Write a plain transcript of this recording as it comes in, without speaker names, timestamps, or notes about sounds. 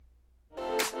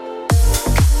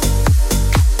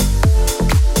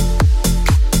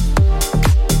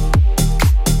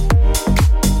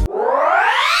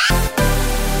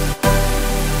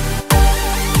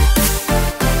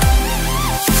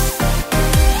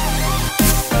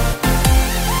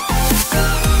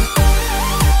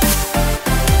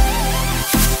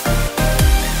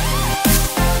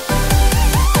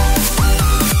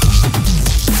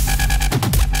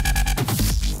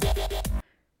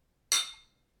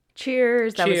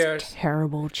Cheers. That was Cheers.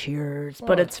 terrible cheers,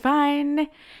 but it's fine.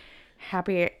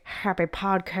 Happy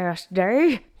podcast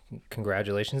day.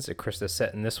 Congratulations to Krista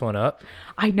setting this one up.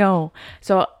 I know.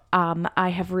 So, I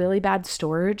have really bad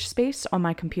storage space on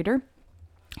my computer.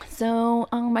 So,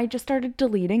 I just started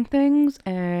deleting things,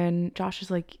 and Josh is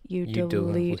like, you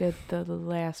deleted the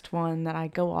last one that I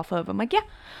go off of. I'm like, yeah,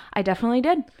 I definitely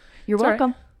did. You're It's all right.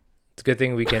 welcome. It's a good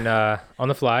thing we can, on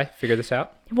the fly, figure this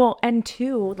out. Well, and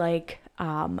two, like,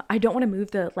 I don't want to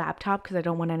move the laptop because I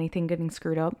don't want anything getting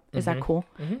screwed up. Is that cool?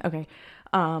 Okay.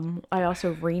 I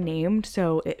also renamed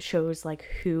so it shows like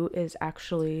who is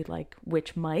actually like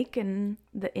which mic in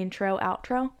the intro,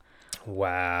 outro.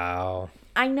 Wow.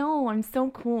 I know, I'm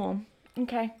so cool.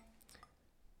 Okay.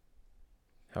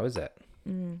 How is that?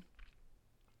 Not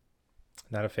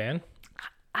a fan?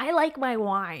 I like my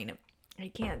wine. I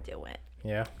can't do it.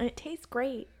 Yeah. It tastes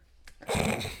great.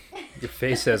 Your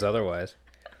face says otherwise.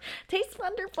 Tastes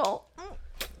wonderful.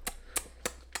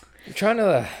 I'm trying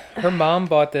to, her mom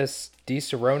bought this Di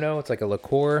Serono. It's like a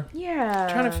liqueur. Yeah.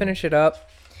 Trying to finish it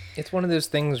up. It's one of those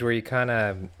things where you kind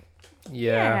of,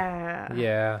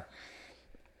 yeah.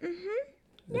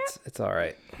 It's all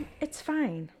right. It's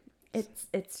fine.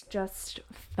 It's just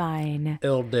fine.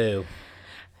 It'll do.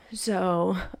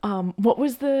 So, what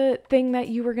was the thing that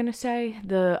you were gonna say?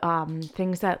 The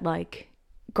things that like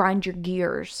grind your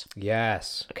gears.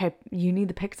 Yes. Okay, you need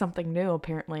to pick something new.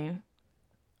 Apparently.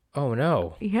 Oh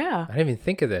no. Yeah. I didn't even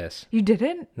think of this. You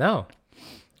didn't? No.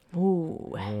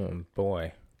 Ooh. Oh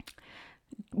boy.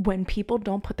 When people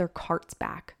don't put their carts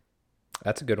back,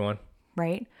 That's a good one.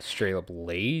 right? Straight up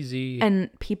lazy.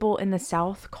 And people in the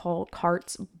South call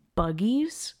carts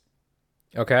buggies.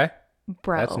 Okay.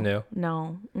 Bro. That's new.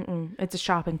 No. It's a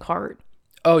shopping cart.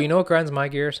 Oh, you know what grinds my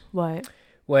gears? What?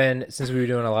 Since we were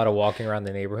doing a lot of walking around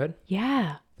the neighborhood,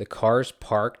 Yeah. the cars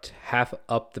parked half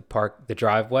up the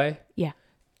driveway, Yeah.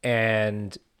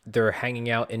 and they're hanging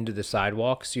out into the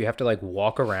sidewalk, so you have to like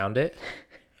walk around it.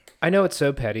 I know it's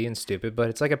so petty and stupid, but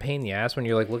it's like a pain in the ass when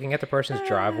you're like looking at the person's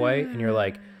driveway and you're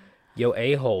like, yo,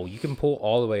 a-hole, you can pull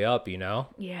all the way up, you know?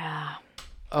 Yeah.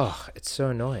 Oh, it's so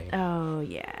annoying. Oh,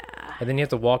 yeah. And then you have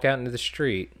to walk out into the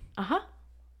street Uh-huh.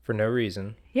 for no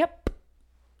reason. Yep.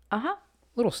 Uh-huh.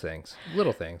 Little things.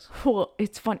 Well,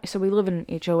 it's funny. So we live in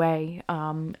an HOA,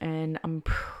 and I'm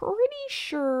pretty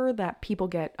sure that people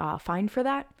get fined for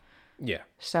that. Yeah.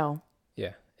 So,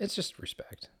 Yeah. It's just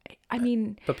respect. I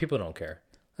mean, But people don't care.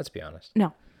 Let's be honest.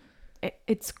 no,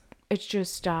 it's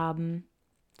just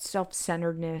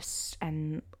self-centeredness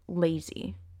and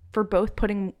lazy for both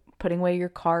putting away your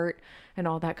cart and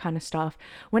all that kind of stuff.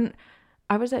 When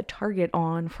I was at Target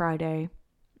on Friday,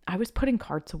 I was putting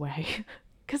carts away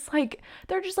because like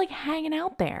they're just like hanging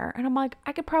out there, and I'm like,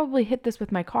 I could probably hit this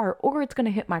with my car, or it's gonna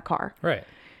hit my car, Right.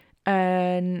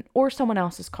 or someone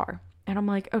else's car. And I'm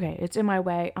like, okay, it's in my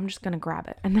way. I'm just going to grab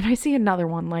it. And then I see another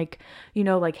one, like, you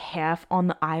know, like half on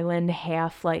the island,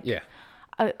 half like, Yeah.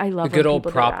 I love The good when old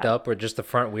people do propped that. up where just the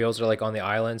front wheels are like on the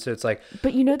island. So it's like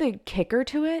But you know the kicker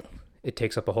to it? it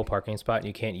takes up a whole parking spot and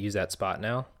you can't use that spot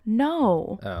now.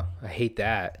 No. Oh, I hate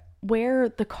that. Where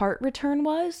the cart return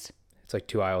was? It's like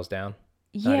 2 aisles down.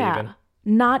 Yeah.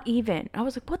 Not even. I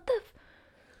was like, what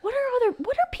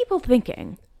are people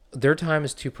thinking? Their time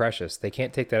is too precious. They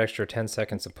can't take that extra 10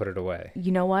 seconds to put it away.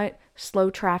 You know what? Slow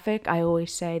traffic, I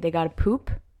always say they got to poop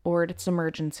or it's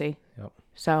emergency. Yep.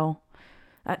 So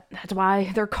that's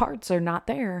why their carts are not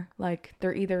there. Like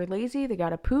they're either lazy, they got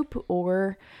to poop,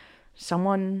 or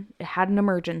someone had an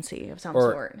emergency of some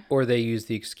sort. Or they use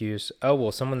the excuse, oh,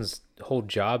 well, someone's whole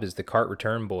job is the cart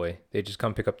return boy. They just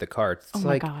come pick up the carts. It's Oh my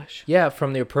like, gosh. yeah,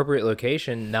 from the appropriate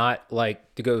location, not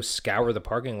like to go scour the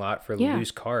parking lot for Yeah.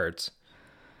 loose carts.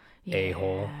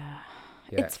 A-hole.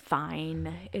 Yeah. It's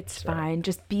fine. It's fine.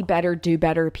 Just be better, do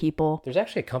better, people. There's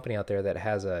actually a company out there that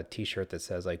has a t-shirt that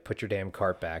says like, put your damn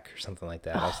cart back or something like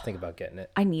that. I was thinking about getting it.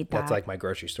 I need that. That's like my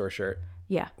grocery store shirt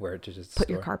Yeah. where it just Put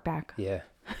your cart back. Yeah,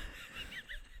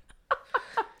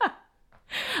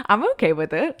 I'm okay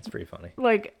with it. it's pretty funny.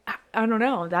 Like, I don't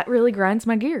know. That really grinds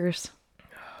my gears.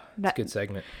 It's a good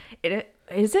segment.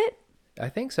 Is it? I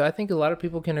think so. I think a lot of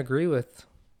people can agree with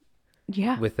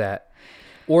Yeah. that.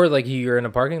 Or like you're in a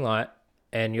parking lot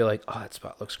and you're like, oh, that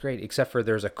spot looks great. Except for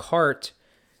there's a cart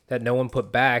that no one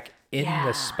put back in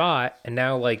the spot. And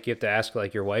now like you have to ask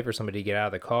like your wife or somebody to get out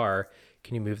of the car.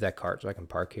 Can you move that cart so I can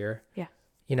park here? Yeah.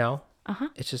 You know? Uh-huh.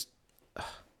 It's just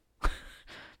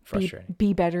frustrating.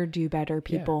 Be better, do better,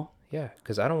 people. Yeah.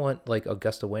 Because I don't want like a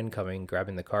gust of wind coming,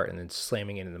 grabbing the cart and then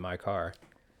slamming it into my car.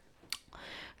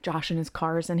 Josh in his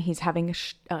cars, and he's having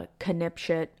a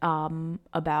connipshit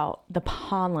about the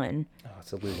pollen. Oh,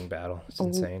 it's a losing battle. It's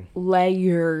insane.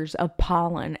 Layers of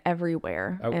pollen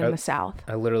everywhere in the South.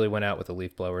 I literally went out with a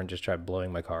leaf blower and just tried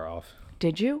blowing my car off.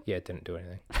 Did you? Yeah, it didn't do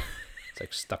anything. It's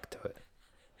like stuck to it.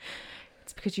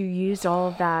 It's because you used all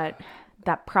of that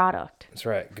product. That's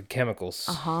right. Good chemicals.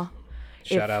 Uh-huh.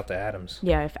 Shout out to Adams.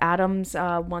 Yeah, if Adams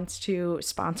wants to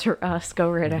sponsor us, go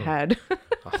right ahead.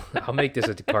 I'll make this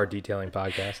a car detailing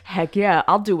podcast. Heck yeah,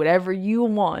 I'll do whatever you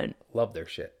want. Love their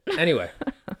shit. Anyway.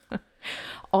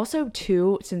 Also,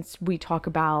 too, since we talk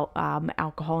about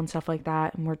alcohol and stuff like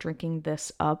that, and we're drinking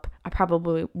this up, I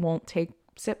probably won't take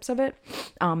sips of it.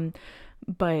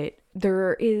 But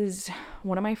there is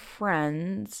one of my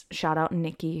friends, shout out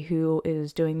Nikki, who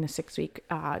is doing the 6-week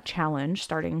challenge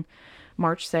starting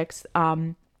March 6th.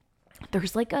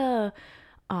 There's like a,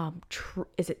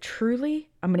 is it Truly?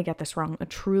 I'm going to get this wrong. A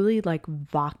Truly like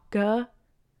vodka,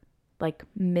 like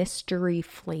mystery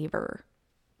flavor.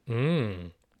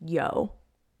 Yo,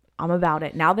 I'm about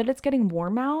it. Now that it's getting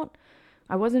warm out,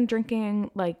 I wasn't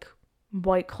drinking like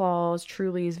White Claws,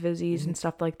 Trulies, Vizzies, and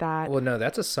stuff like that. Well, no,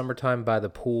 that's a summertime by the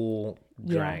pool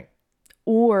drink.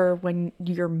 Or when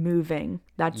you're moving,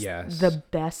 that's Yes. the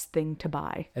best thing to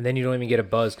buy. And then you don't even get a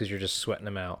buzz because you're just sweating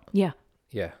them out. Yeah.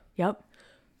 Yeah. Yep.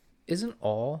 Isn't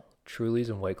all Trulies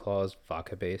and White Claws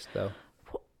vodka based though?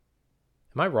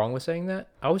 Am I wrong with saying that?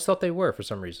 I always thought they were for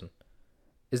some reason.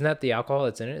 Isn't that the alcohol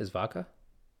that's in it is vodka?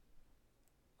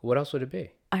 What else would it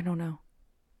be? I don't know.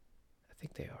 I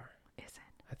think they are. Is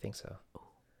it? I think so.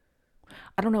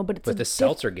 I don't know, but it's But the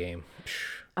seltzer game.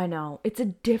 I know. It's a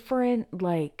different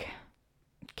like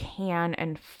can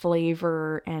and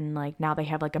flavor, and like now they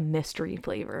have like a mystery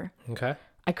flavor. Okay.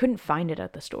 I couldn't find it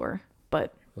at the store,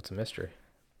 but What's a mystery?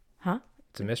 huh?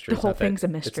 It's a mystery. The whole thing's a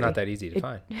mystery. It's not that easy to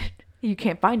find. You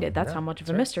can't find it. That's No, how much of a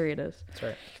that's right. mystery it is. That's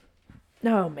right.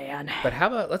 Oh man. But how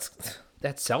about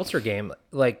that seltzer game?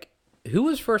 Like, who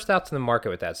was first out to the market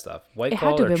with that stuff? White It Claw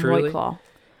had to or have been Truly? White Claw.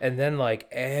 And then like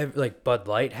Bud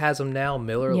Light has them now.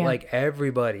 Miller, Yeah. like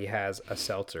everybody has a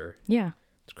seltzer. Yeah.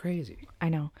 It's crazy. I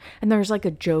know. And there's like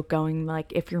a joke going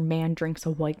like if your man drinks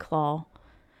a White Claw,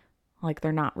 like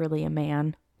they're not really a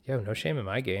man. Yo, no shame in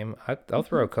my game. I'll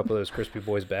throw a couple of those crispy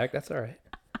boys back. That's all right.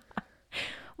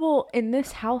 Well, in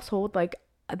this household, like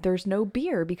there's no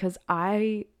beer because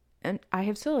I have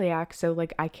celiac, so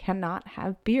like I cannot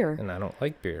have beer. And I don't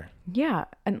like beer. Yeah,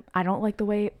 and I don't like the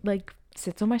way it like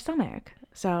sits on my stomach.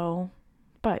 So,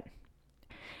 but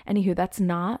anywho, that's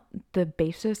not the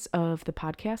basis of the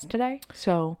podcast today.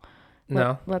 So,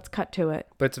 No, let's cut to it.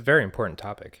 but it's a very important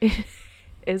topic.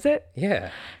 Is it?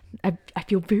 Yeah. I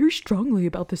feel very strongly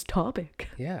about this topic.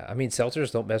 Yeah. I mean,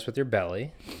 seltzers don't mess with your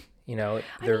belly. You know,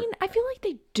 I mean, I feel like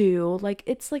they do. Like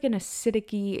it's like an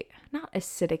acidic-y, not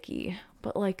acidic-y,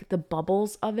 but like the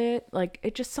bubbles of it, like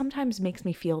it just sometimes makes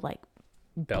me feel like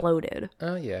bloated.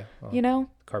 Oh, yeah. Well, You know?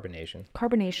 carbonation.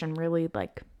 Carbonation really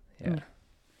like Yeah.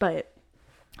 but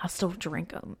I'll still drink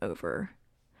them over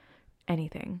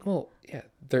anything Well, yeah.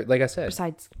 They're, like I said,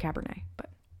 besides Cabernet, but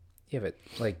yeah, but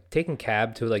like taking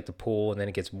cab to like the pool and then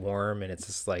it gets warm and it's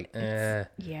just like,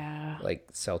 yeah.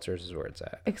 like seltzers is where it's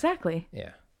at. Exactly.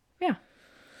 Yeah. Yeah.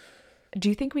 Do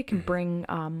you think we can bring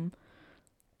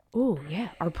oh, yeah,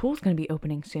 our pool's going to be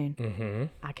opening soon. Mm-hmm.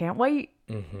 I can't wait.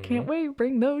 Can't wait.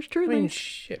 Bring those I mean, Trulies.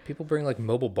 shit, people bring like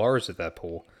mobile bars at that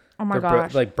pool. Oh my They're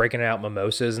gosh. like breaking out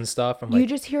mimosas and stuff. I'm You like,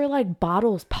 just hear like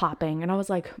bottles popping, and I was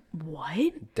like,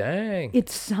 what? dang,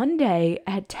 It's Sunday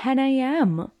at 10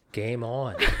 a.m. game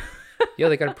on. Yeah,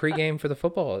 they got a pregame for the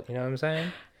football. You know what I'm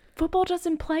saying? Football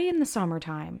doesn't play in the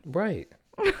summertime. Right.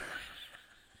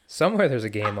 Somewhere there's a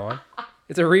game on.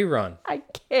 It's a rerun. I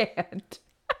can't.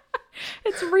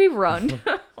 It's rerun.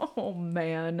 Oh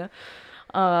man.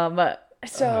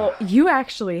 So you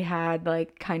actually had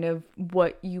like kind of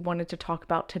what you wanted to talk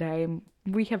about today.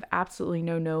 We have absolutely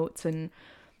no notes, and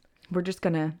we're just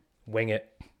gonna Wing it.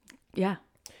 yeah.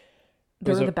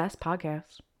 They're Was the best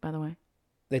podcasts, by the way.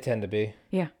 They tend to be.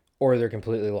 Yeah. Or they're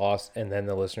completely lost, and then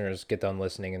the listeners get done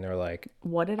listening, and they're like,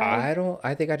 What did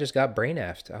I think I just got brain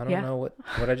effed. I don't Yeah. know what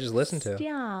I just listened to.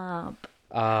 Stop.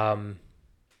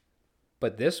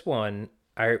 But this one,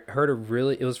 I heard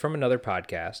it was from another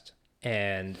podcast,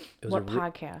 and it was What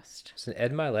podcast? it's an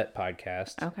Ed Milet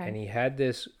podcast. Okay. And he had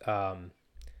this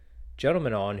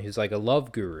gentleman on who's like a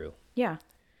love guru. Yeah.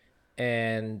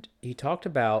 And he talked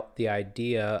about the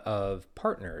idea of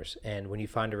partners and when you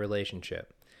find a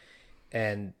relationship.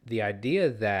 And the idea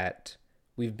that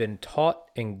we've been taught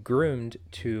and groomed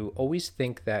to always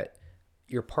think that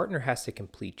your partner has to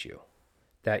complete you.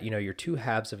 That, you know, you're two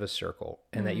halves of a circle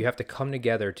and that you have to come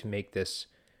together to make this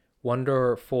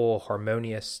wonderful,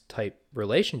 harmonious type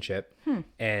relationship,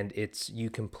 and it's you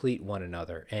complete one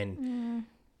another. And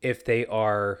if they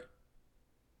are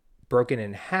broken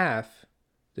in half,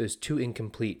 those two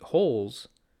incomplete wholes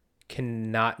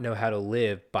cannot know how to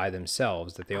live by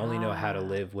themselves, that they only know how to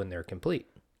live when they're complete.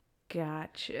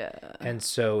 Gotcha. And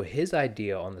so his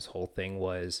idea on this whole thing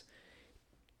was,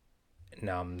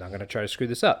 now I'm not going to try to screw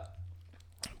this up,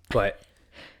 but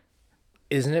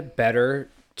isn't it better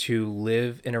to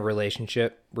live in a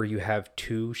relationship where you have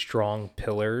two strong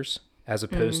pillars as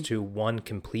opposed to one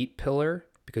complete pillar,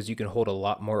 because you can hold a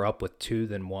lot more up with two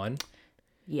than one?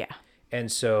 Yeah.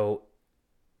 And so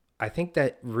I think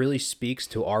that really speaks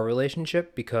to our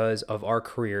relationship because of our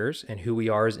careers and who we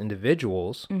are as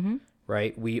individuals,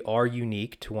 right? We are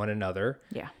unique to one another.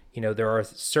 Yeah. You know, there are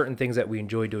certain things that we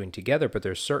enjoy doing together, but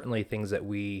there's certainly things that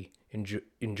we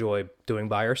enjoy doing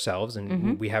by ourselves,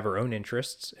 and we have our own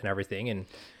interests and everything. And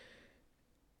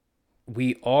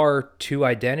we are two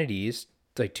identities,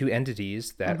 like two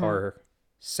entities that are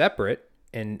separate,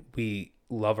 and we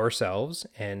love ourselves,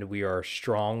 and we are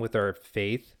strong with our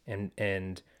faith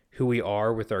and who we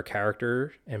are with our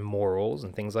character and morals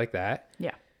and things like that.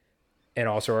 Yeah. And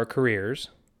also our careers.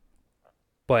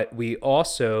 But we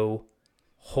also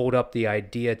hold up the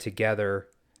idea together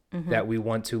that we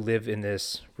want to live in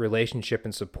this relationship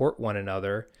and support one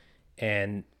another.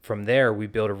 And from there, we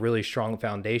build a really strong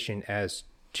foundation as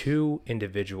two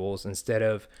individuals instead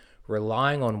of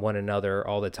relying on one another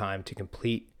all the time to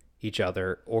complete each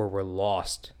other, or we're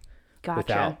lost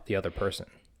without the other person.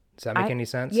 Does that make any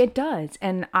sense? Yeah, it does.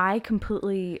 And I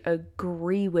completely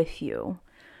agree with you.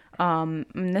 And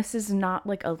this is not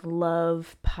like a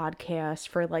love podcast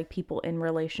for like people in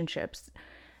relationships,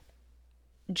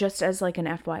 just as like an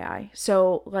FYI.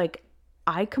 So like,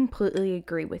 I completely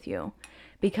agree with you,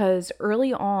 because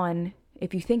early on,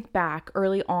 if you think back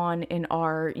early on in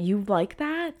our, you like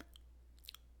that?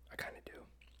 I kind of do.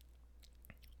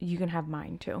 You can have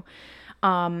mine too.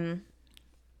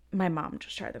 My mom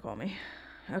just tried to call me.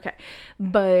 Okay.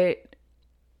 But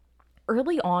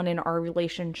early on in our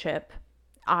relationship,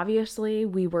 obviously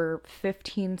we were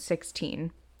 15,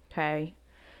 16. Okay.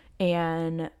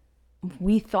 And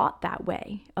we thought that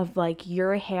way of like,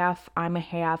 you're a half, I'm a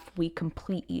half, we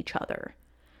complete each other.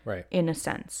 Right. In a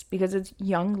sense, because it's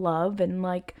young love and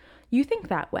like you think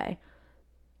that way.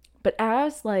 But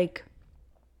as like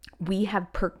we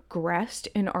have progressed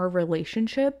in our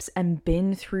relationships and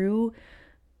been through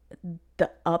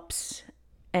the ups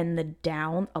and the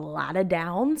down, a lot of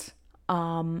downs,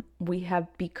 we have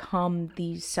become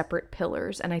these separate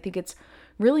pillars. And I think it's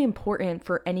really important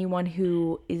for anyone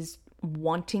who is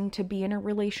wanting to be in a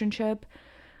relationship,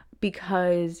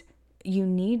 because you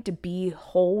need to be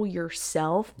whole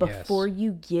yourself before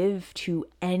you give to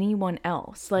anyone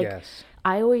else. Like,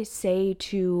 I always say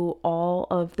to all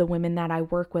of the women that I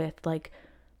work with, like,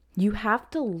 you have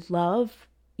to love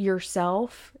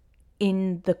yourself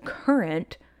in the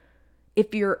current.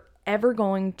 If you're ever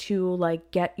going to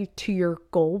like get you to your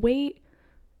goal weight,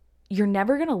 you're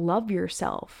never going to love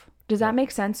yourself. Does that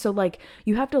make sense? So like,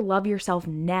 you have to love yourself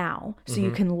now so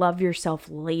you can love yourself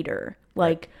later.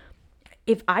 Like,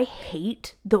 if I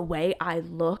hate the way I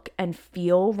look and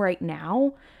feel right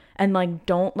now and like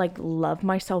don't like love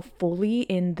myself fully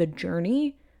in the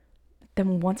journey,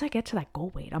 then once I get to that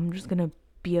goal weight, I'm just going to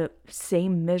be a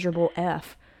same miserable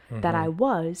F that I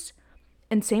was.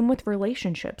 And same with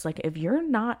relationships. Like, if you're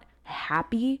not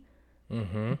happy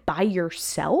by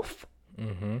yourself,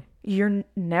 you're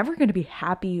never going to be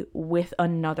happy with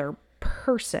another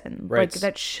person. Right. Like,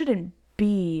 that shouldn't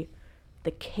be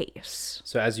the case.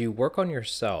 So as you work on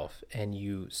yourself and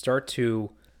you start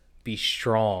to be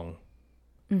strong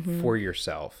for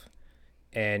yourself,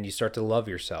 and you start to love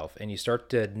yourself, and you start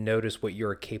to notice what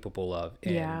you're capable of,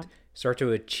 and start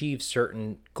to achieve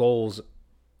certain goals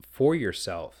for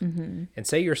yourself, and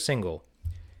say you're single,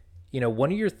 you know,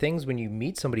 one of your things when you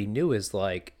meet somebody new is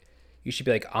like, you should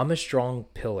be like, I'm a strong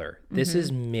pillar. This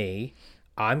is me.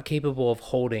 I'm capable of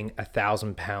holding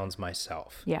 1,000 pounds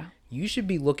myself. Yeah. You should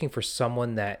be looking for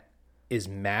someone that is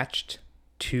matched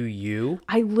to you.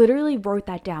 I literally wrote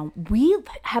that down. We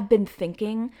have been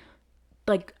thinking,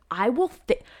 like,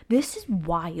 this is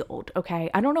wild, okay?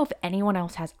 I don't know if anyone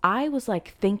else has. I was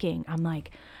like thinking, I'm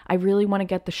like, I really want to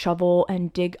get the shovel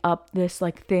and dig up this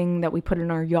like thing that we put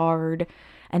in our yard.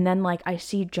 And then like I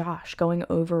see Josh going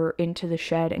over into the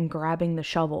shed and grabbing the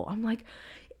shovel. I'm like,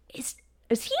 is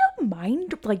he a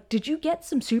mind? Like, did you get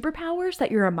some superpowers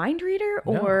that you're a mind reader?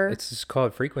 Or no, it's just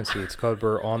called frequency. It's called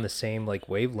we're on the same like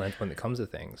wavelength when it comes to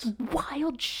things.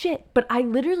 Wild shit. But I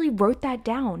literally wrote that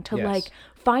down to like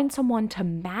find someone to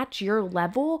match your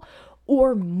level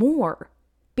or more.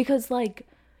 Because like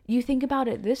you think about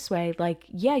it this way, like,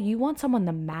 yeah, you want someone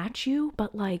to match you,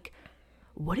 but like,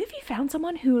 what if you found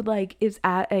someone who like is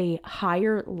at a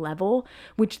higher level,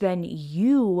 which then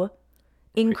you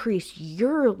increase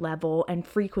your level and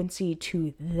frequency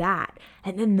to that,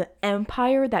 and then the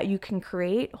empire that you can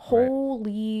create,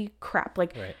 holy crap.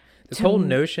 Like Right. This whole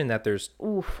notion that there's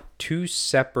oof, two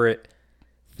separate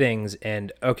things,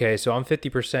 and okay, so I'm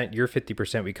 50%, you're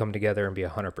 50%, we come together and be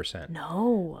 100%.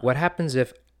 no. What happens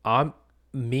if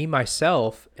me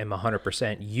myself am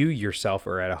 100%, you yourself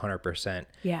are at 100%?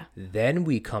 Yeah. Then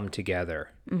we come together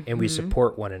and we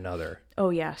support one another. Oh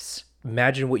yes.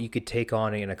 Imagine what you could take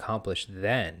on and accomplish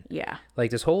then. Yeah.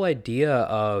 Like this whole idea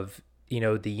of,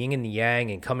 the yin and the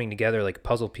yang and coming together like a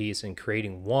puzzle piece and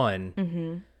creating one.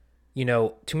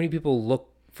 Too many people look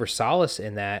for solace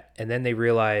in that, and then they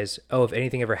realize, oh, if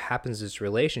anything ever happens to this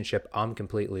relationship, I'm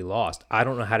completely lost. I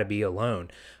don't know how to be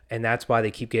alone. And that's why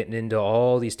they keep getting into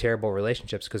all these terrible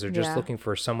relationships, because they're just Yeah. looking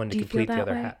for someone to Do you feel complete the that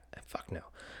other way? half. Fuck no.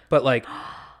 But like,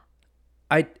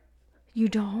 You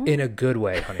don't? in a good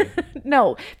way, honey.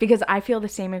 No, because I feel the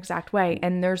same exact way.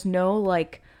 And there's no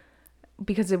like,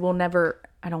 because it will never,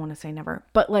 I don't want to say never,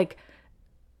 but like,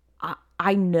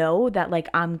 I know that like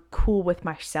I'm cool with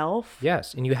myself,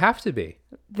 Yes. And you have to be.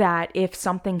 that if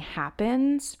something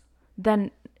happens,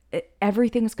 then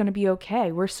everything's going to be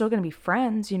okay. We're still going to be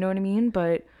friends, you know what I mean?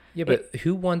 But Yeah, but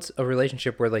who wants a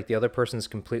relationship where like the other person's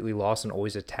completely lost and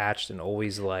always attached and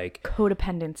always like,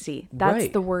 codependency, that's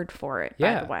Right. the word for it, by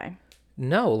Yeah. the way.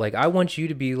 no, like I want you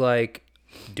to be like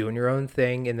doing your own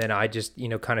thing, and then I just,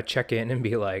 kind of check in and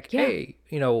be like, Yeah. hey,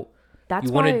 That's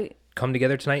you want why, to come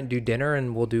together tonight and do dinner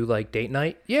and we'll do like date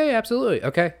night? Yeah, absolutely.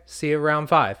 Okay. See you around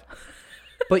 5.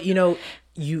 But you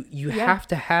Yeah. have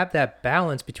to have that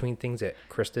balance between things that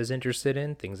Krista's interested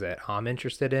in, things that I'm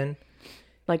interested in.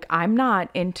 like, I'm not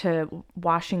into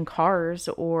washing cars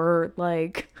or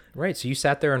like, Right. So you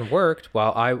sat there and worked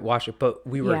while I watched it, but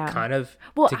we were Yeah. kind of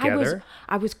well, together.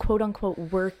 I was quote unquote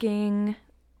working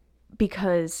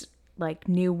because like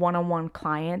new one-on-one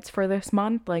clients for this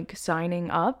month, like signing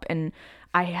up, and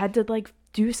I had to like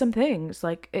do some things.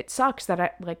 Like it sucks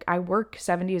that I work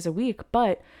 7 days a week,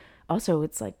 but also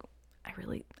it's like I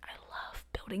love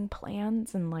building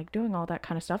plans and like doing all that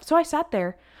kind of stuff. So I sat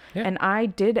there Yeah. and I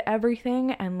did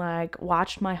everything and like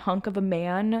watched my hunk of a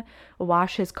man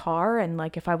wash his car, and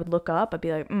like if I would look up, I'd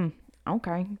be like,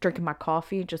 okay, drinking my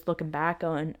coffee, just looking back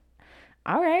going,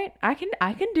 all right, I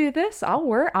can do this.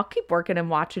 I'll keep working and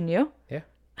watching you. Yeah.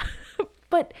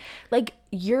 But like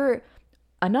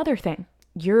another thing,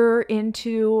 you're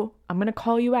into, I'm going to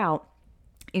call you out,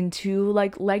 into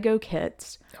like Lego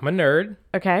kits. I'm a nerd.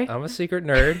 Okay. I'm a secret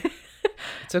nerd.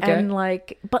 It's okay. And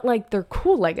like, but like they're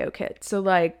cool Lego kits. So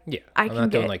like, Yeah, I I'm can not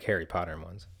doing get, like Harry Potter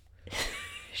ones.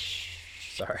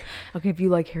 Sorry. okay, if you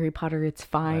like Harry Potter, it's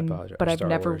fine. apologize. But Or I've Star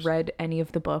never Wars. read any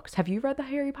of the books. Have you read the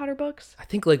Harry Potter books? I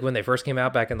think like when they first came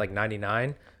out back in like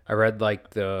 '99, I read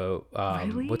like the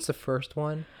Really? what's the first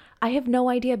one? I have no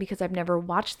idea because I've never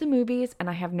watched the movies and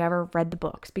I have never read the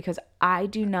books because I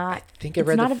do not. I think I it's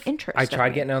read not the of interest. I of tried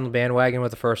me. getting on the bandwagon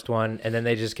with the first one, and then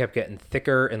they just kept getting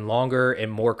thicker and longer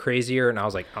and more crazier, and I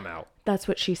was like, I'm out. That's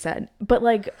what she said. But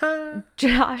like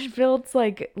Josh builds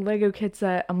like Lego kits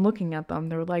that I'm looking at them.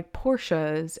 They're like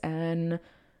Porsches and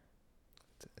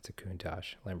It's a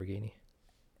Countach Lamborghini.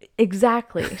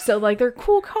 exactly. So like they're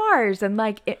cool cars and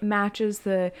like it matches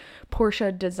the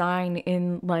Porsche design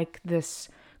in like this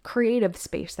creative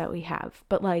space that we have.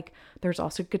 But like there's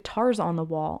also guitars on the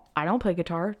wall. I don't play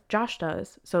guitar. Josh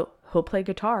does. So he'll play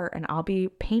guitar and I'll be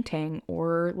painting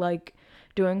or like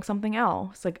doing something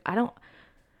else. Like I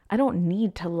don't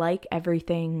need to like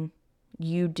everything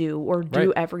you do or do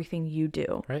Right. everything you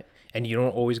do. Right. And you don't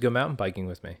always go mountain biking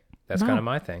with me. That's No. kind of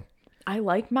my thing. I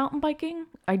like mountain biking.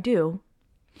 I do.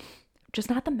 Just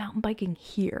not the mountain biking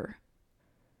here.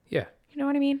 Yeah. You know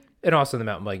what I mean? And also the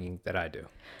mountain biking that I do.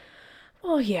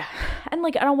 Well, yeah. And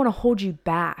like, I don't want to hold you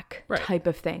back Right. type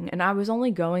of thing. And I was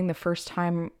only going the first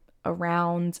time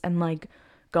around and like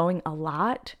going a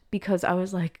lot because I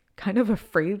was like kind of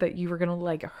afraid that you were going to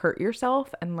like hurt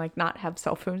yourself and like not have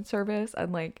cell phone service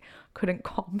and like couldn't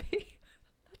call me.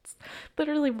 That's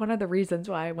literally one of the reasons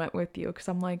why I went with you. Because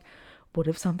I'm like, what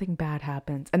if something bad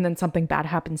happens? And then something bad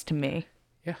happens to me.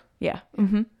 Yeah. Yeah.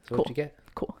 Mm-hmm. That's Cool. what you get.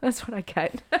 Cool. That's what I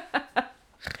get.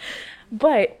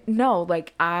 But no,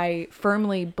 like I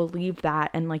firmly believe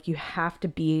that. And like you have to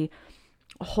be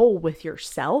whole with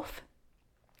yourself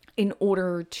in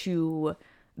order to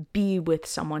be with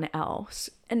someone else.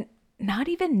 And not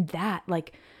even that.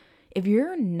 Like if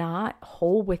you're not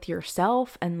whole with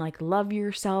yourself and like love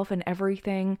yourself and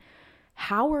everything,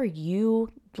 how are you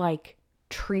like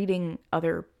treating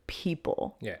other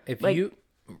people. Yeah. If Like- you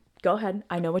Go ahead.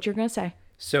 I know what you're going to say.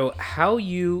 So how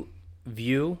you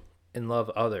view and love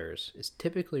others is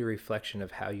typically a reflection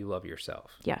of how you love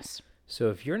yourself. Yes. So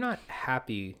if you're not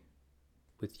happy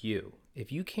with you,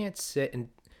 if you can't sit and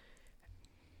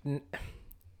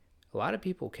a lot of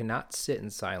people cannot sit in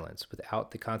silence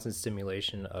without the constant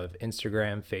stimulation of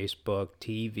Instagram, Facebook,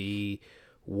 TV,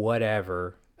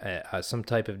 whatever, some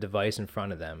type of device in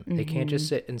front of them. They can't just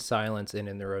sit in silence and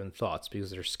in their own thoughts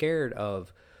because they're scared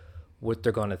of what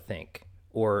they're going to think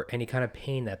or any kind of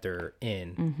pain that they're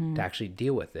in to actually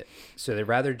deal with it. So they'd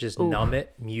rather just numb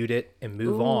it, mute it, and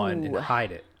move on and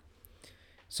hide it.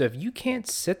 So if you can't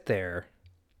sit there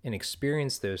and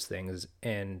experience those things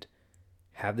and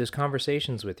have those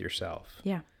conversations with yourself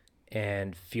Yeah.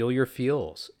 and feel your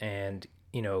feels and,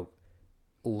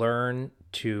 learn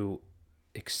to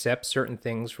accept certain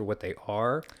things for what they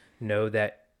are, know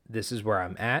that this is where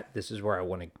I'm at, this is where I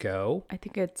want to go. I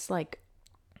think it's like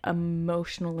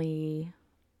emotionally,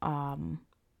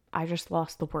 I just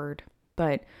lost the word,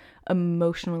 but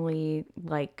emotionally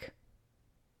like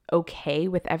okay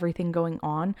with everything going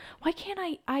on. Why can't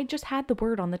I just had the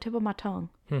word on the tip of my tongue.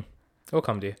 It'll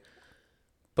come to you.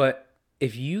 But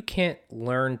if you can't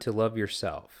learn to love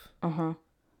yourself, how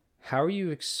are you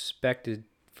expected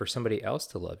for somebody else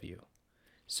to love you?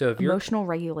 So if you're Emotional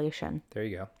regulation. there,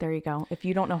 you go. There you go. If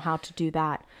you don't know how to do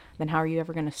that, then how are you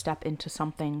ever going to step into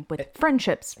something with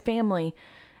friendships, family,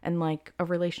 and like a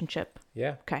relationship?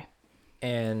 Yeah. Okay.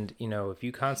 And, if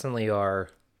you constantly are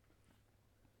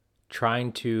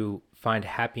trying to find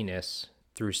happiness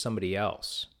through somebody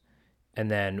else,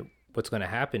 and then what's going to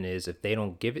happen is if they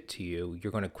don't give it to you,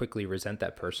 you're going to quickly resent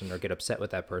that person or get upset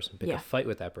with that person, pick a fight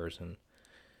with that person.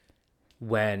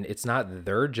 When it's not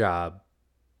their job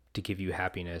to give you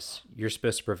happiness, you're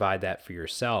supposed to provide that for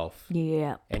yourself.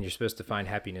 Yeah. And you're supposed to find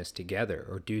happiness together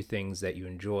or do things that you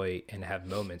enjoy and have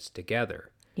moments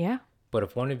together. Yeah. But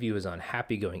if one of you is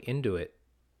unhappy going into it,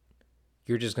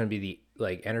 you're just going to be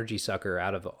the energy sucker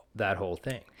out of that whole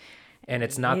thing. And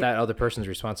it's not that other person's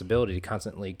responsibility to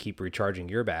constantly keep recharging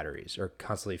your batteries or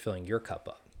constantly filling your cup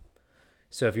up.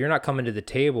 So if you're not coming to the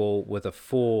table with a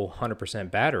full 100%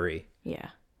 battery, Yeah.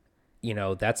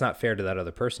 that's not fair to that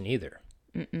other person either.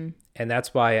 And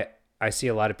that's why I see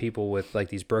a lot of people with like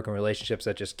these broken relationships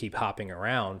that just keep hopping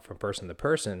around from person to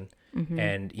person.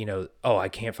 And, I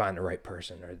can't find the right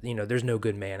person, or, there's no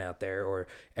good man out there, or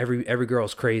every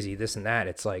girl's crazy, this and that.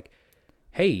 It's like,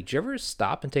 hey, did you ever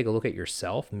stop and take a look at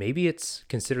yourself? Maybe it's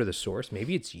consider the source.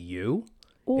 Maybe it's you.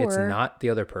 It's Or not the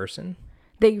other person.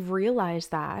 they realize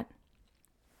that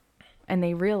and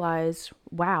they realize,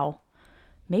 wow,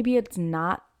 maybe it's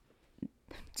not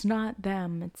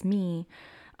them, it's me.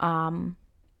 And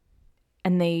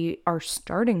they are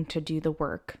starting to do the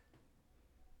work.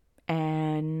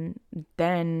 And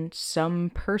then some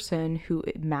person who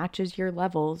matches your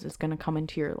levels is going to come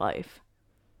into your life.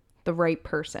 The right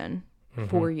person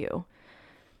for you.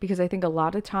 Because I think a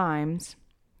lot of times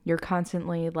you're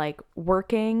constantly like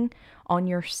working on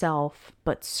yourself,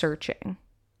 but searching.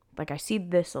 Like I see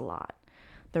this a lot.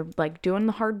 They're like doing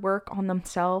the hard work on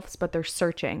themselves, but they're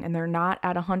searching and they're not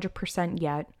at 100%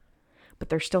 yet, but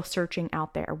they're still searching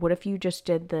out there. What if you just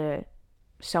did the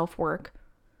self-work,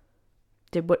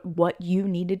 did what you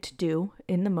needed to do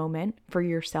in the moment for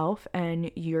yourself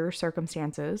and your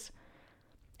circumstances,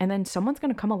 and then someone's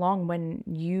going to come along when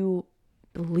you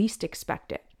least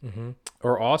expect it.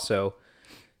 Or also,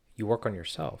 you work on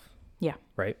yourself. Yeah.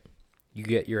 Right? You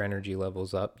get your energy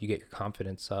levels up, you get your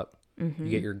confidence up, you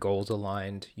get your goals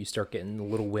aligned, you start getting the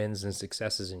little wins and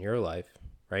successes in your life,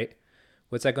 right?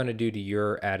 What's that going to do to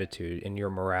your attitude and your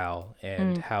morale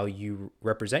and how you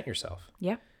represent yourself?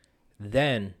 Yeah.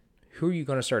 Then who are you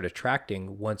going to start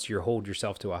attracting once you hold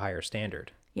yourself to a higher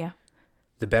standard? Yeah.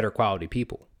 The better quality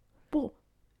people. Well,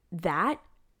 that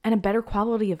and a better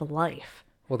quality of life.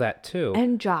 Well, that too.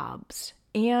 And jobs.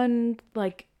 And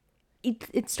like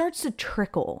it starts to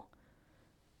trickle.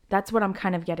 That's what I'm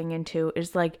kind of getting into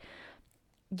is like,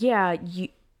 yeah,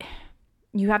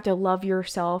 you have to love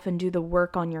yourself and do the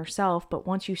work on yourself. But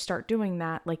once you start doing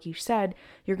that, like you said,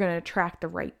 you're going to attract the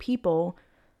right people,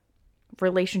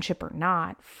 relationship or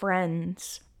not,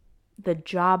 friends, the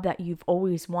job that you've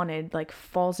always wanted, like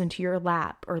falls into your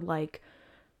lap, or like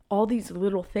all these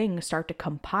little things start to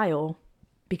compile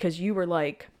because you were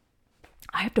like,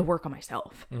 I have to work on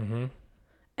myself.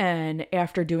 And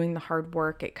after doing the hard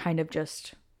work, it kind of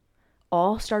just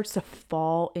all starts to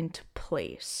fall into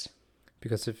place.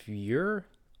 Because if you're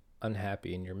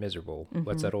unhappy and you're miserable,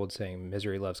 what's that old saying?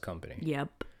 Misery loves company.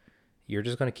 Yep. You're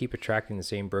just going to keep attracting the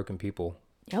same broken people.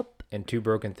 Yep. And two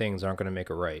broken things aren't going to make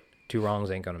it right. Two wrongs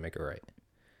ain't going to make it right.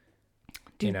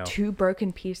 Do two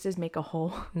broken pieces make a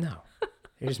whole? No.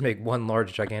 You just make one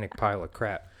large, gigantic pile of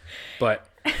crap. But,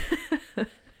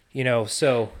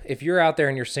 so if you're out there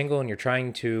and you're single and you're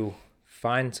trying to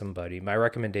find somebody, my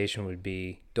recommendation would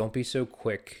be don't be so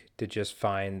quick to just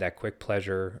find that quick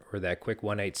pleasure or that quick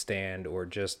one-night stand or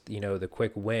just, the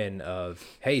quick win of,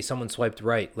 hey, someone swiped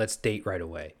right, let's date right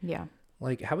away. Yeah.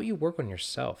 Like, how about you work on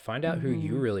yourself? Find out who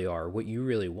you really are, what you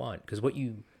really want. Because what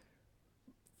you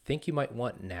think you might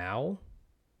want now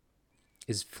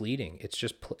is fleeting. It's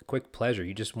just quick pleasure.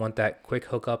 You just want that quick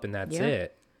hookup and that's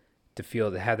it.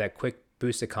 To have that quick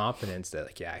boost of confidence that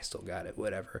like, yeah, I still got it,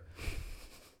 whatever.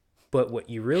 But what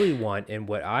you really want, and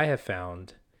what I have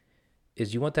found,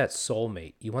 is you want that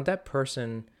soulmate. You want that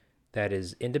person that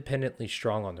is independently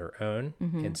strong on their own,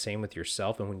 and same with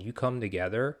yourself. And when you come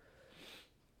together,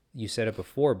 you said it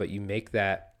before, but you make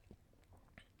that,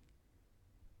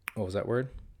 what was that word?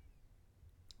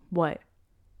 What?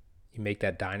 You make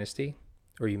that dynasty,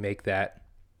 or you make that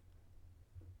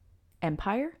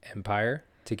empire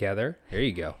together. There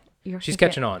you go. She's thinking,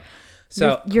 catching on.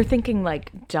 So you're thinking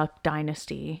like Duck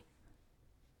Dynasty,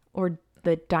 or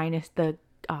the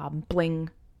Bling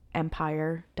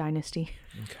Empire Dynasty.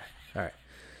 Okay. All right.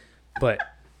 But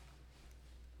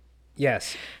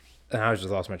yes, and I just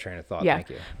lost my train of thought. Yeah.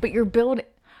 Thank you. But you're building.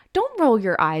 Don't roll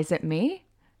your eyes at me.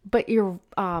 But you're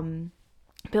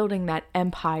building that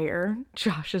empire.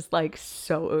 Josh is like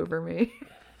so over me.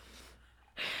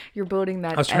 You're building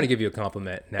that. I was trying to give you a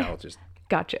compliment. Now just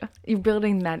gotcha. You're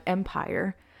building that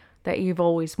empire that you've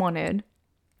always wanted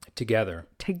together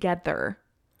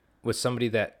with somebody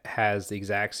that has the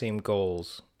exact same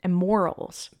goals and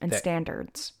morals and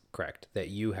standards. Correct. That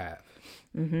you have.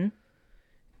 Mm-hmm.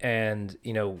 And,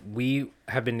 we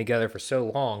have been together for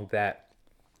so long that,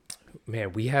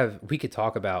 man, we could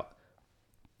talk about,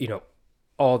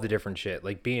 all the different shit,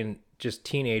 like being just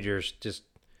teenagers, just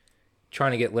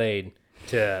trying to get laid,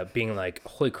 to being like,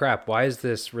 holy crap, why is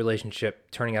this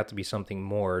relationship turning out to be something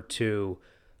more, to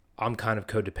I'm kind of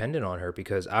codependent on her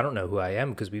because I don't know who I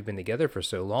am because we've been together for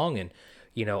so long. And,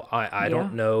 I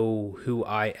don't know who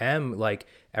I am. Like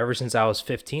ever since I was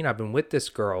 15, I've been with this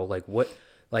girl.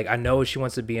 Like I know she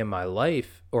wants to be in my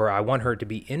life, or I want her to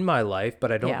be in my life,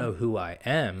 but I don't know who I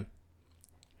am.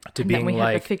 And then we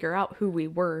had to figure out who we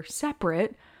were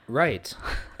separate. Right.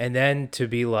 And then to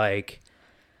be like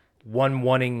one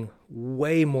wanting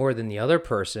way more than the other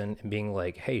person and being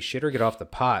like, hey, shit or get off the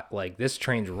pot. Like this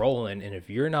train's rolling. And if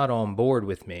you're not on board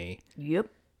with me,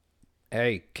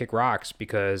 hey, kick rocks,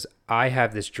 because I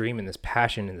have this dream and this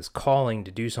passion and this calling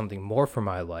to do something more for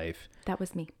my life. That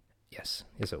was me. Yes,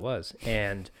 it was.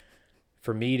 And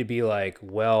for me to be like,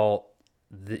 well,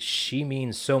 she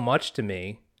means so much to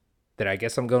me that I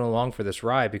guess I'm going along for this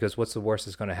ride, because what's the worst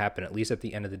that's going to happen? At least at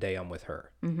the end of the day, I'm with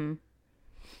her. Mm-hmm.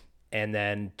 And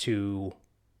then to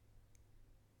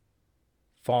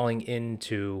falling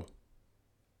into,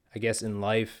 I guess in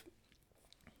life,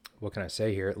 what can I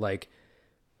say here? Like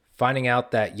finding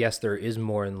out that, yes, there is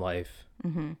more in life.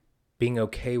 Mm-hmm. Being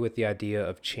okay with the idea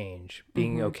of change,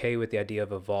 being okay with the idea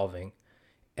of evolving,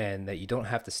 and that you don't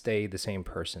have to stay the same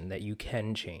person, that you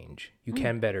can change, you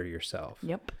can better yourself.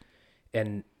 Yep.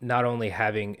 And not only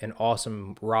having an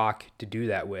awesome rock to do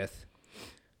that with,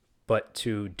 but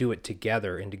to do it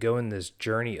together and to go in this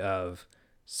journey of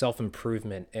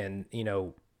self-improvement and,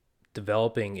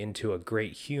 developing into a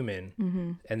great human.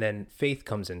 Mm-hmm. And then faith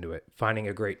comes into it, finding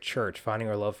a great church, finding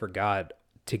our love for God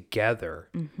together.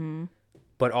 Mm-hmm.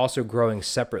 But also growing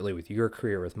separately with your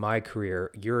career, with my career,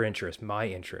 your interests, my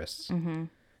interests, kind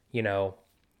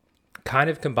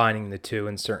of combining the two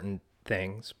in certain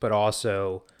things, but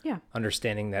also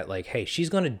understanding that like, hey, she's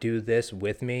going to do this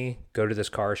with me, go to this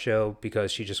car show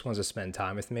because she just wants to spend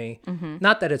time with me. Mm-hmm.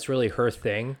 Not that it's really her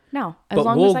thing. No, as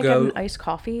long as I get an iced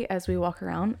coffee as we walk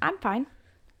around, I'm fine.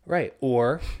 Right.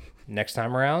 Or next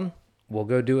time around, we'll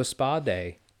go do a spa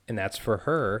day, and that's for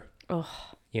her,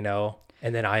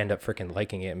 and then I end up freaking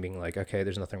liking it and being like, okay,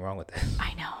 there's nothing wrong with this.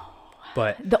 I know.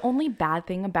 But the only bad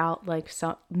thing about like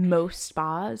most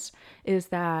spas is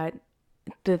that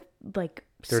they're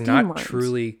not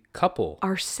truly couple,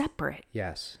 are separate.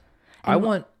 Yes.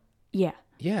 And yeah.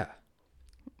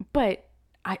 But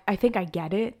I think I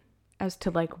get it as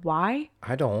to like why.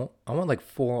 I want like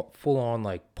full on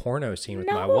like porno scene with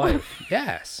my wife.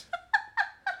 Yes.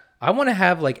 I want to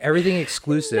have like everything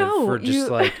exclusive for just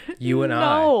like you and I.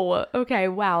 No. Okay.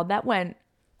 Wow. That went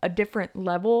a different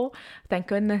level. Thank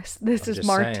goodness this is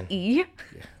marked saying. E.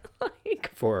 Yeah. Like,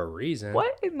 for a reason.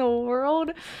 What in the world?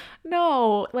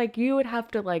 No. Like you would have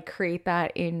to like create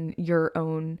that in your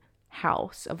own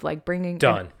house of like bringing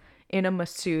done in a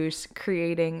masseuse,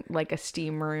 creating like a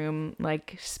steam room,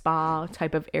 like spa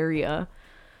type of area.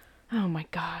 Oh my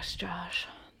gosh, Josh.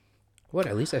 What?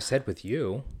 At least I said with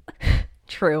you.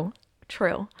 True.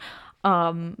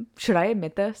 Should I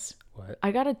admit this? What?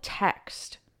 I got a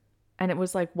text and it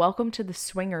was like, welcome to the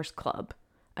swingers club.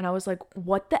 And I was like,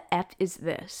 what the F is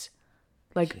this?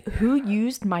 Like, who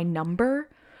used my number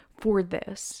for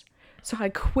this? So I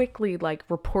quickly like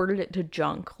reported it to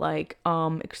junk. Like,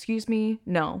 excuse me,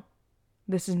 no,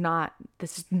 this is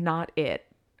not it.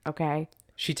 Okay.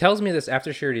 She tells me this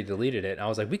after she already deleted it. And I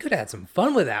was like, we could have had some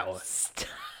fun with that one.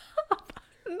 Stop.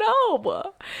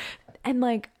 No. And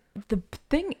like, the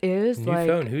thing is, New like,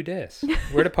 phone, who dis?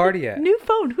 Where the party at? new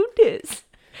phone, who dis?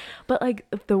 But like,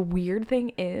 the weird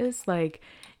thing is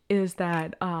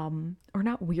that, or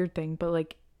not weird thing, but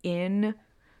like in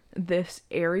this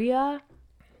area,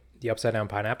 The upside down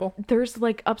pineapple? there's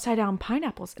like upside down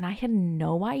pineapples, and I had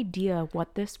no idea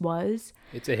what this was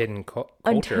It's a hidden culture.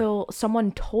 until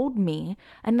someone told me,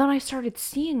 and then I started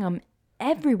seeing them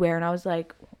everywhere, and I was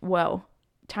like, whoa,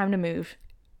 time to move,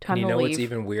 time And you to know leave. what's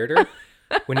even weirder?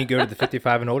 When you go to the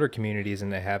 55 and older communities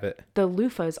and they have it. The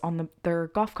loofahs on their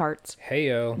golf carts.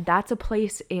 Heyo. That's a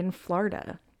place in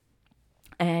Florida,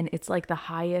 and it's like the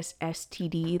highest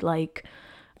STD like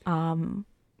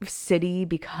city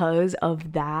because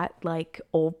of that like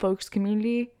old folks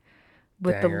community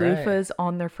with Dang the right. loofahs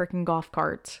on their freaking golf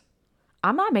carts.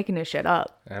 I'm not making this shit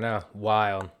up. I know.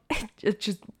 Wild. It's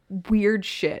just weird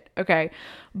shit. Okay,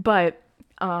 but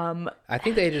I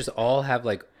think they just all have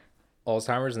like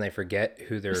Alzheimer's and they forget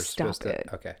who they're Stop supposed to. it.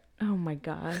 Okay. oh my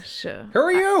gosh, Who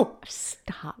are you?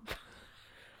 stop.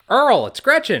 Earl, it's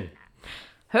Gretchen.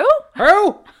 Who?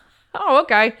 Who? Oh,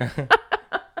 okay.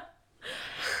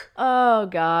 Oh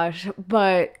gosh,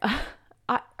 but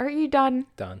are you done?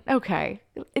 Done. Okay,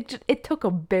 it took a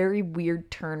very weird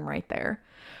turn right there,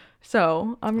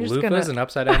 so I'm just Loofahs and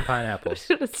upside down pineapples.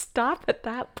 gonna stop at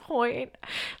that point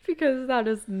because that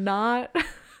is not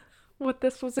what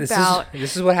this was about.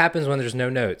 This is what happens when there's no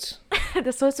notes.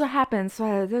 This was what happens.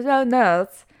 So there's no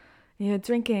notes. You're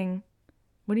drinking.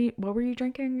 What were you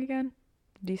drinking again?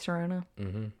 Di Serrano.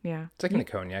 Mm-hmm. Yeah, It's like in the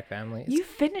cognac family. you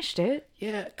finished it.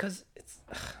 Yeah, because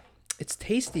it's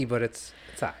tasty, but it's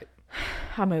all right.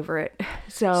 I'm over it.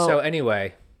 So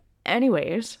anyway,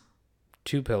 Anyways,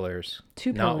 two pillars,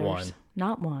 two not pillars, one.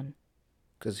 not one.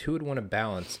 Because who would want to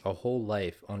balance a whole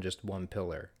life on just one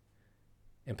pillar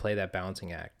and play that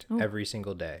balancing act every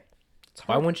single day?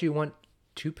 Why wouldn't you want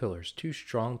two pillars, two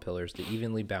strong pillars to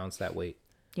evenly balance that weight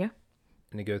Yeah.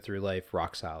 and to go through life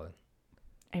rock solid?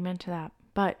 Amen to that.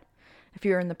 But if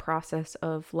you're in the process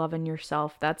of loving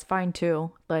yourself, that's fine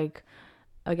too. Like,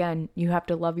 again, you have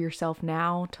to love yourself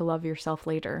now to love yourself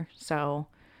later. So,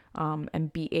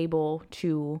 and be able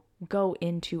to go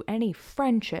into any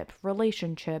friendship,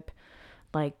 relationship,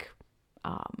 like,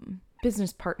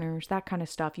 business partners, that kind of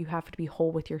stuff. You have to be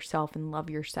whole with yourself and love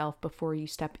yourself before you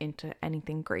step into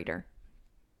anything greater.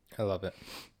 I love it.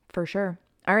 For sure.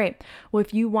 All right. Well,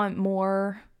 if you want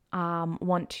more,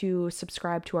 want to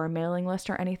subscribe to our mailing list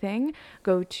or anything,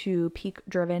 go to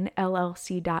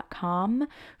peakdrivenllc.com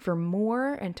for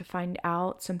more and to find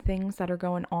out some things that are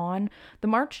going on. The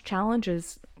March challenge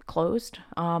is closed.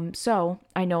 So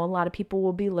I know a lot of people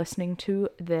will be listening to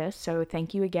this. So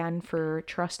thank you again for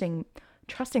trusting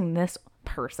this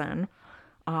person,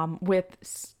 with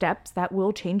steps that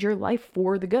will change your life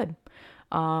for the good.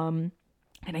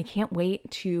 And I can't wait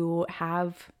to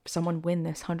have someone win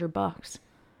this $100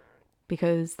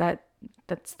 because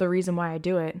that's the reason why I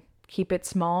do it. Keep it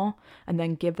small and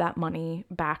then give that money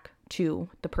back to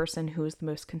the person who is the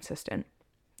most consistent.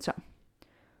 So,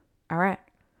 all right.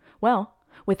 Well,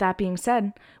 with that being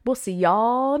said, we'll see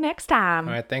y'all next time.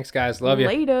 All right. Thanks, guys. Love you.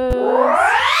 Later.